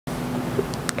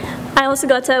I also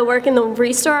got to work in the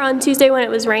restore on Tuesday when it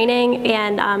was raining,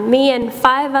 and me and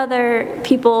 5 other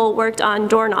people worked on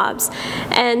doorknobs.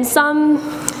 And some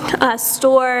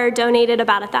store donated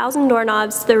about 1,000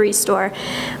 doorknobs to the restore,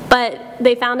 but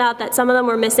they found out that some of them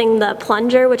were missing the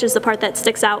plunger, which is the part that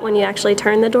sticks out when you actually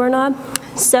turn the doorknob.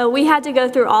 So we had to go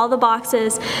through all the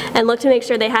boxes and look to make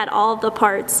sure they had all of the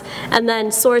parts, and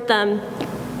then sort them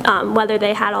whether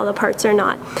they had all the parts or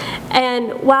not.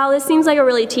 And while this seems like a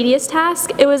really tedious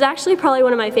task, it was actually probably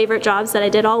one of my favorite jobs that I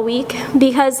did all week,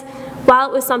 because while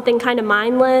it was something kind of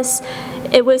mindless,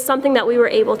 it was something that we were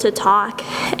able to talk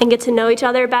and get to know each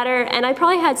other better, and I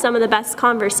probably had some of the best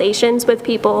conversations with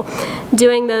people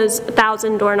doing those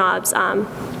 1,000 doorknobs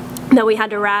that we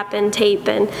had to wrap and tape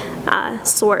and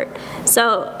sort.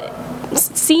 So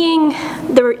seeing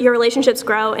your relationships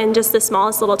grow in just the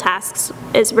smallest little tasks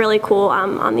is really cool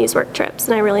on these work trips,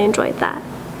 and I really enjoyed that.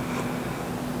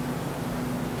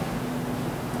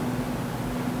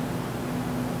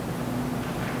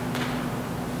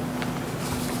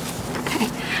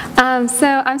 So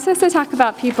I'm supposed to talk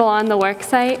about people on the work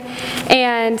site,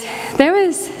 and there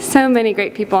was so many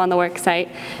great people on the work site.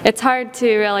 It's hard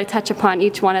to really touch upon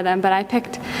each one of them, but I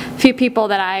picked a few people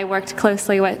that I worked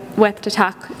closely with to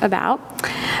talk about.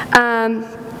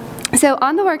 So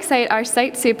on the work site, our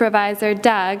site supervisor,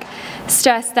 Doug,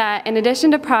 stressed that in addition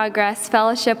to progress,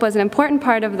 fellowship was an important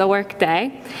part of the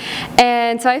workday.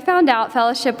 And so I found out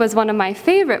fellowship was one of my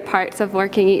favorite parts of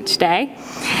working each day.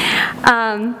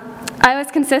 I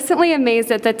was consistently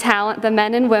amazed at the talent the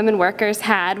men and women workers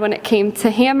had when it came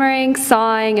to hammering,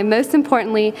 sawing, and most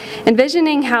importantly,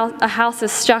 envisioning how a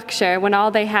house's structure when all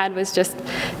they had was just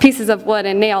pieces of wood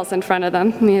and nails in front of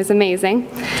them. I mean, it was amazing.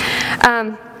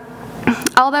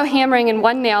 Although hammering in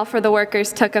one nail for the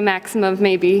workers took a maximum of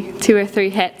maybe 2 or 3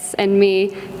 hits, and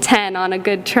me 10 on a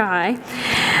good try,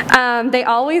 they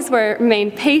always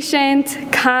remained patient,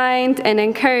 kind, and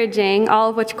encouraging,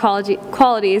 all of which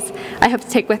qualities I hope to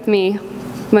take with me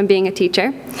when being a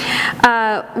teacher.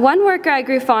 One worker I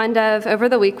grew fond of over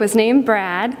the week was named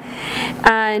Brad,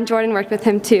 and Jordan worked with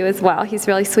him too as well. He's a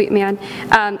really sweet man.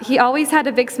 He always had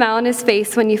a big smile on his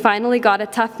face when you finally got a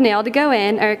tough nail to go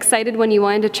in, or excited when you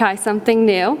wanted to try something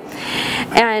new.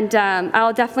 And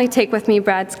I'll definitely take with me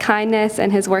Brad's kindness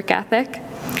and his work ethic.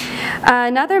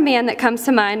 Another man that comes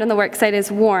to mind on the work site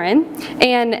is Warren,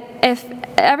 and if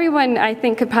everyone I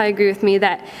think could probably agree with me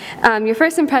that your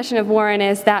first impression of Warren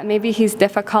is that maybe he's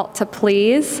difficult to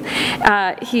please.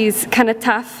 He's kind of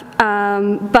tough,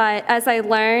 but as I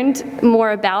learned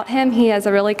more about him, he has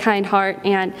a really kind heart,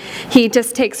 and he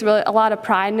just takes a lot of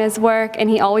pride in his work, and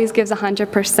he always gives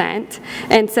 100%.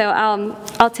 And so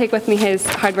I'll take with me his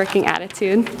hardworking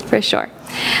attitude for sure.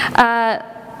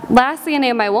 Lastly, a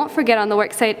name I won't forget on the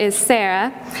work site is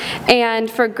Sarah,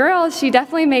 and for girls, she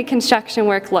definitely made construction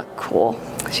work look cool.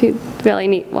 She's a really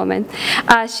neat woman.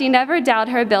 She never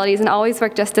doubted her abilities and always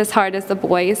worked just as hard as the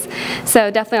boys,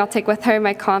 so definitely I'll take with her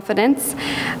my confidence.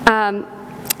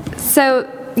 So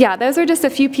yeah, those are just a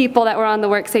few people that were on the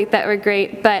work site that were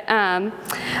great, but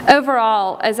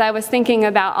overall, as I was thinking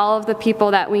about all of the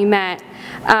people that we met,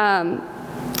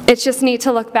 it's just neat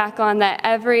to look back on that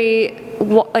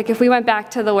like if we went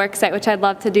back to the work site, which I'd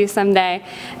love to do someday,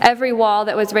 every wall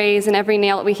that was raised and every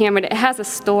nail that we hammered, it has a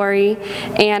story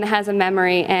and it has a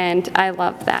memory, and I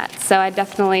love that. So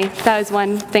that was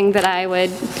one thing that I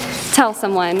would tell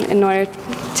someone in order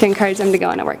to encourage them to go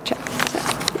on a work trip.